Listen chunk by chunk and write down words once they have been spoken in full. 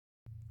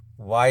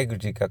Vaheguru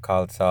Ji Ka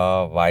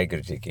Khalsa,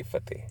 Vaheguru Ji Ki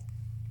Fateh.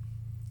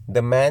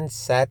 The man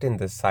sat in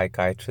the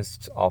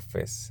psychiatrist's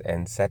office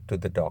and said to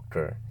the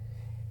doctor,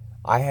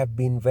 I have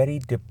been very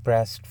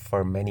depressed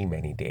for many,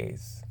 many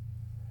days.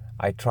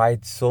 I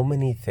tried so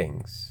many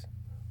things,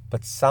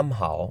 but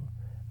somehow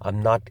I'm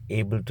not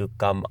able to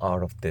come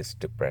out of this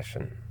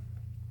depression.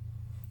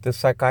 The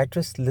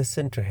psychiatrist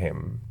listened to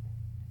him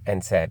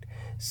and said,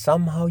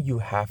 somehow you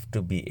have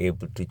to be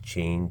able to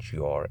change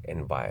your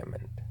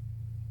environment.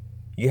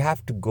 You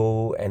have to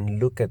go and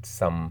look at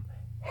some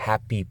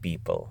happy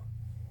people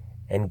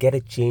and get a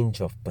change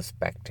of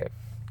perspective.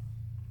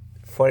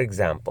 For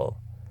example,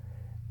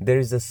 there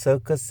is a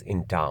circus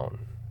in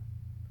town.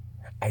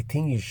 I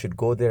think you should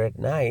go there at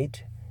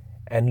night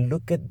and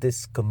look at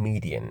this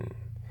comedian.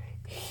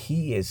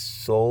 He is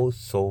so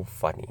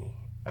funny.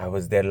 I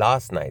was there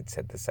last night,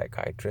 said the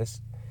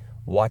psychiatrist,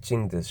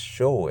 watching this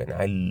show, and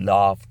I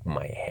laughed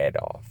my head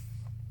off.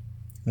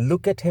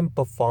 Look at him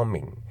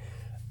performing,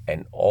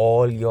 and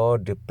all your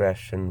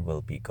depression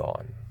will be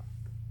gone.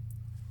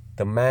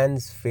 The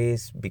man's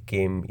face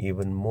became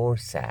even more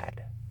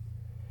sad.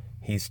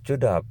 He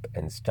stood up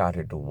and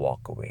started to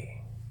walk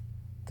away.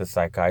 The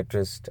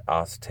psychiatrist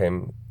asked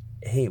him,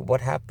 Hey,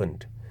 what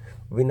happened?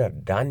 We're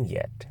not done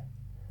yet.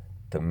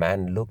 The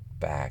man looked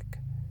back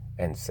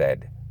and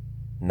said,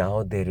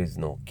 Now there is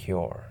no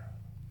cure.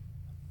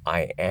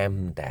 I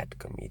am that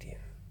comedian.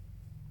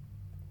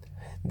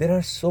 There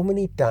are so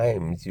many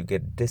times you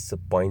get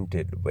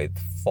disappointed with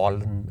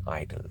fallen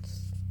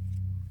idols.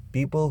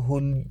 People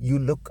who you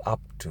look up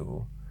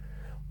to,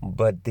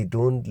 but they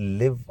don't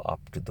live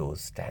up to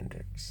those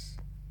standards.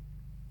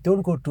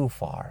 Don't go too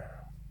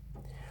far.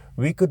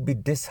 We could be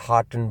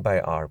disheartened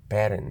by our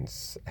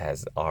parents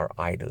as our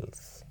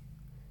idols.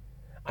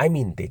 I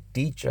mean, they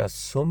teach us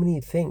so many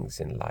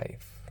things in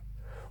life,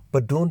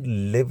 but don't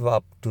live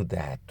up to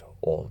that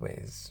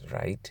always,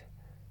 right?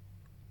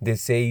 They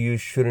say you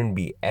shouldn't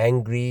be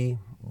angry,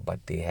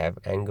 but they have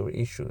anger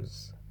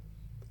issues.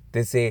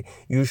 They say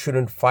you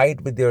shouldn't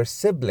fight with your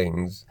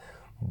siblings,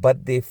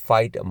 but they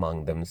fight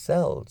among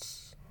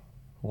themselves.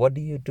 What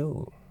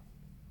do?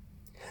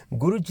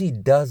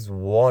 Guruji does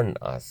warn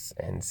us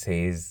and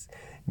says,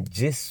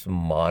 Jis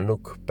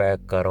manuk pe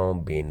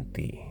karon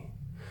benti,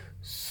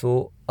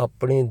 so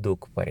apne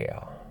dukh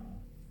parya.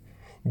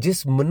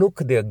 Jis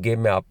manuk de agge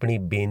main apni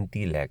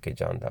benti leke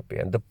janda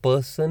piya. The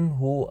person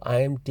who I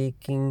am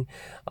taking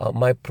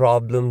my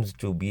problems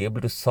to be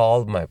able to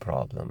solve my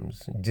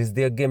problems. Jis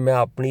de agge main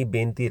apni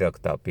benti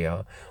rakhta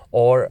piya,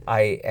 or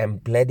I am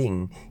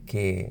pleading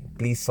ke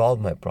please solve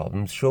my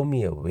problems, show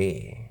me a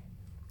way.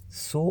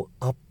 So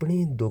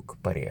apne dukh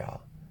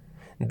parya.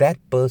 That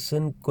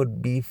person could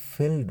be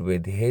filled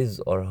with his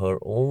or her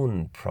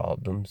own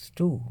problems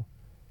too.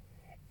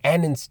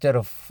 And instead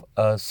of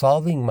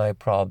solving my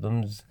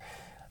problems,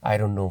 I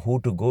don't know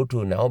who to go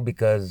to now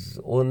because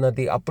ਉਹਨਾਂ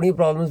ਦੀ ਆਪਣੀ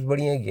problems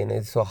ਬੜੀਆਂ ਹੈਗੀਆਂ ਨੇ.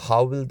 So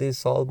how will they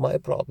solve my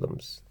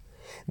problems?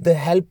 The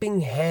helping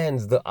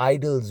hands, the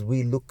idols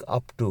we look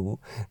up to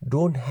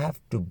don't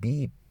have to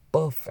be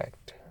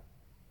perfect,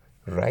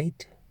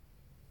 right?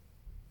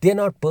 They're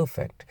not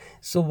perfect.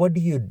 So what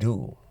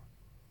do?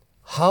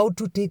 How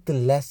to take the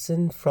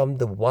lesson from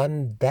the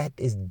one that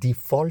is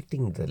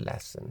defaulting the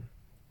lesson?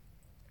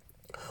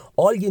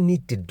 All you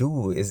need to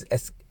do is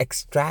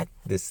extract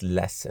this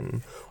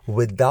lesson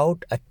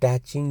without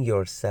attaching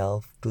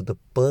yourself to the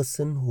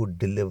person who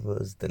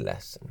delivers the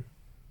lesson.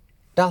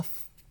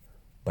 Tough,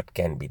 but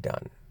can be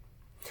done.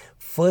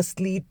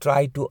 Firstly,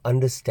 try to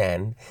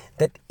understand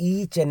that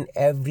each and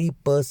every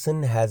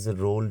person has a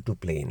role to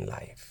play in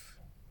life.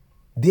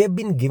 They have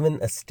been given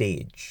a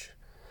stage,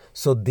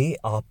 so they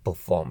are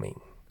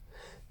performing.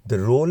 The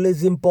role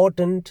is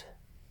important,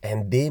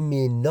 and they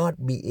may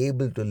not be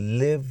able to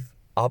live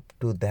up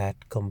to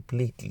that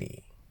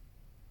completely.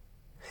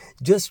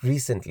 Just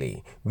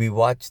recently, we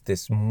watched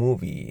this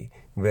movie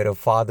where a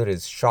father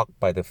is shocked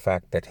by the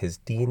fact that his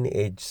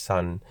teenage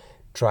son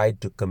tried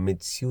to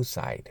commit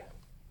suicide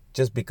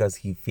just because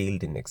he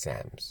failed in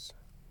exams.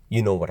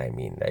 You know what I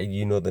mean, right?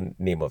 You know the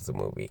name of the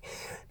movie.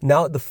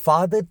 Now, the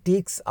father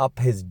takes up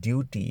his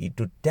duty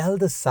to tell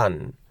the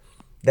son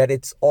that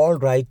it's all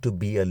right to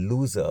be a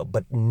loser,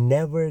 but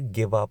never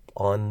give up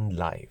on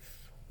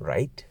life,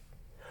 right?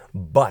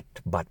 But,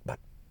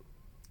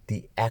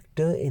 the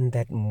actor in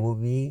that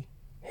movie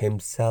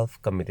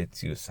himself committed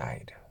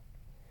suicide.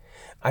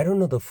 I don't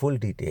know the full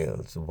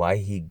details why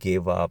he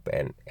gave up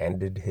and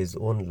ended his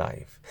own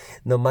life.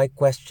 Now, my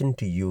question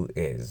to you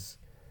is,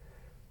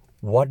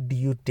 what do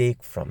you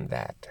take from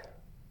that?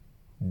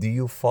 Do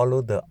you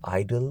follow the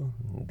idol,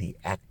 the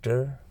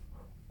actor,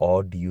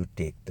 or do you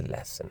take the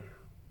lesson?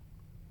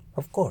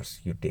 Of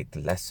course, you take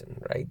the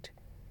lesson, right?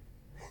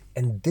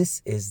 And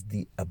this is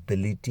the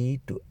ability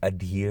to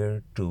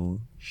adhere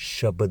to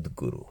Shabad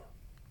Guru.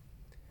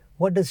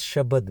 What does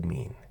Shabad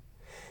mean?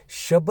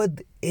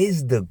 Shabad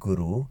is the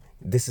Guru.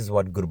 This is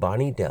what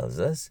Gurbani tells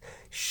us.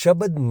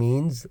 Shabad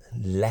means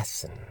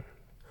lesson,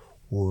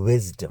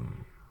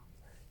 wisdom,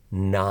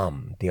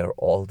 Naam. They are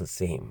all the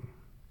same.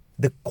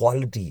 the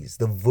qualities,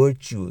 the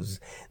virtues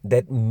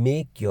that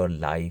make your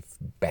life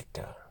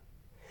better.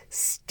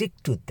 Stick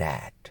to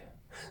that,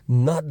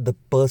 not the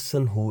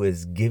person who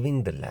is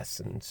giving the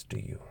lessons to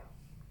you.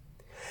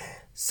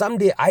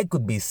 Someday I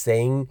could be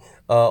saying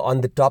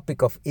on the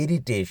topic of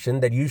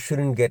irritation that you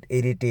shouldn't get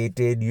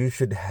irritated, you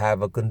should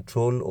have a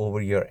control over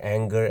your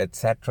anger,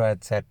 etc.,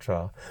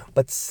 etc.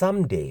 But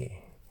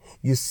someday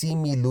you see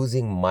me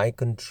losing my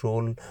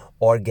control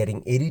or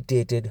getting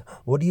irritated,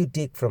 what do you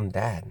take from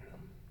that?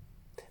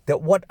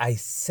 That what I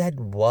said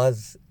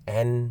was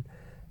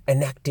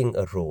enacting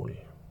a role,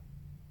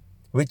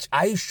 which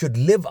I should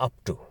live up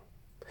to.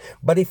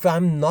 But if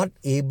I'm not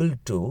able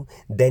to,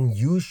 then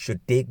you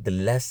should take the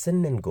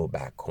lesson and go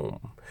back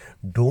home.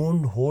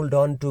 Don't hold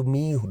on to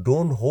me.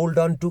 Don't hold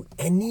on to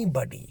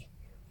anybody.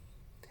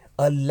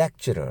 A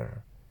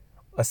lecturer,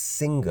 a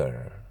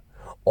singer,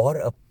 or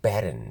a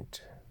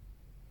parent.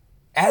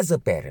 As a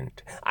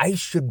parent, I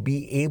should be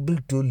able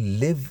to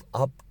live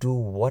up to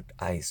what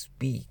I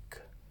speak.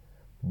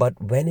 But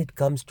when it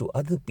comes to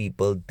other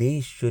people,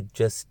 they should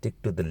just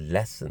stick to the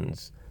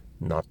lessons,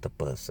 not the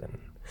person.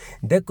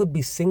 There could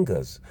be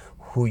singers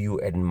who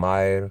you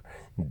admire,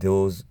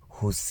 those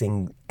who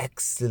sing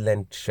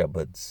excellent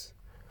shabads,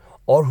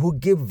 or who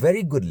give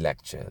very good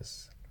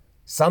lectures.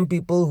 Some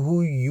people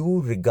who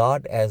you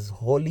regard as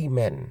holy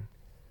men.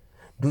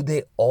 Do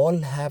they all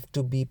have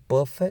to be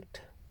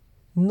perfect?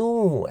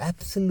 No,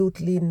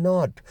 absolutely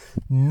not.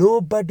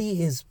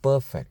 Nobody is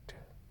perfect.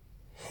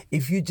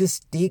 If you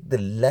just take the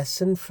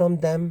lesson from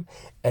them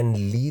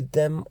and leave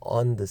them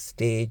on the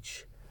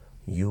stage,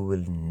 you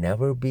will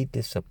never be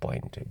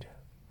disappointed.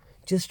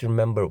 Just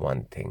remember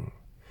one thing.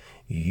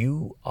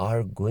 You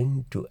are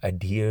going to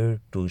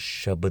adhere to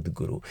Shabad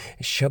Guru.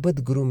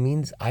 Shabad Guru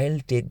means I'll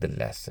take the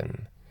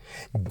lesson.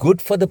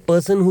 Good for the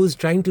person who is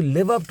trying to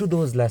live up to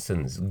those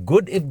lessons.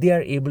 Good if they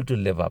are able to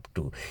live up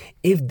to.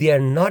 If they are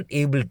not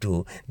able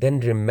to, then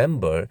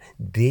remember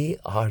they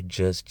are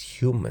just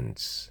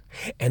humans.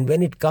 And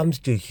when it comes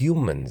to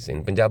humans,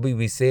 in Punjabi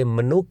we say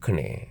manukh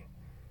ne.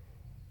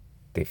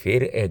 ਤੇ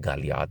ਫਿਰ ਇਹ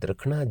ਗੱਲ ਯਾਦ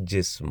ਰੱਖਣਾ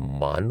ਜਿਸ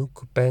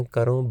ਮਾਨੁਖ ਪੈ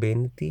ਕਰੋ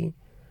ਬੇਨਤੀ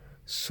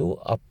ਸੋ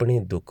ਆਪਣੇ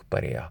ਦੁੱਖ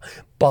ਭਰਿਆ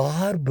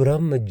ਪਾਰ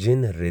ਬ੍ਰਹਮ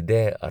ਜਿਨ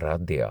ਹਿਰਦੈ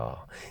ਅਰਾਧਿਆ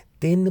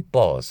ਤਿੰਨ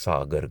ਭਉ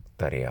ਸਾਗਰ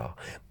ਤਰਿਆ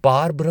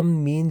ਪਾਰ ਬ੍ਰਹਮ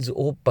ਮੀਨਸ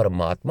ਉਹ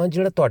ਪਰਮਾਤਮਾ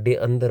ਜਿਹੜਾ ਤੁਹਾਡੇ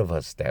ਅੰਦਰ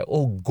ਵਸਦਾ ਹੈ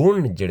ਉਹ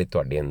ਗੁਣ ਜਿਹੜੇ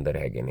ਤੁਹਾਡੇ ਅੰਦਰ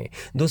ਹੈਗੇ ਨੇ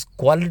ਦੋਸ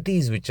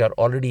qualities which R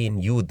already in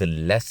you the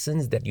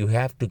lessons that you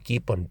have to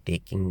keep on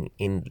taking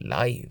in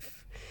life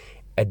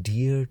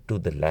adhere to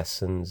the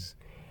lessons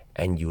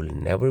and you'll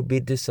never be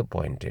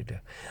disappointed.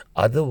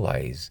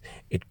 Otherwise,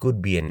 it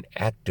could be an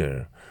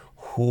actor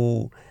who,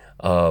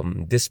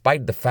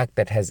 despite the fact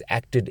that has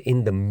acted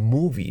in the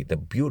movie, the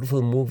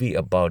beautiful movie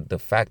about the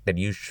fact that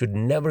you should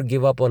never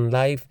give up on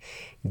life,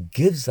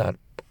 gives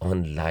up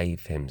on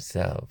life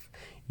himself.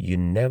 You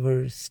never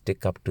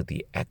stick up to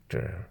the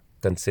actor.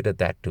 Consider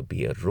that to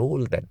be a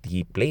role that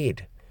he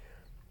played,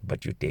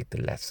 but you take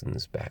the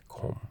lessons back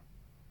home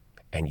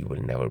and you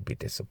will never be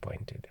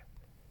disappointed.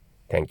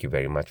 Thank you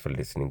very much for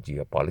listening. Ji,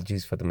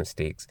 apologies for the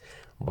mistakes.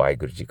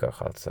 Vaheguru Ji Ka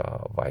Khalsa,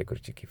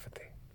 Vaheguru Ji Ki Fateh.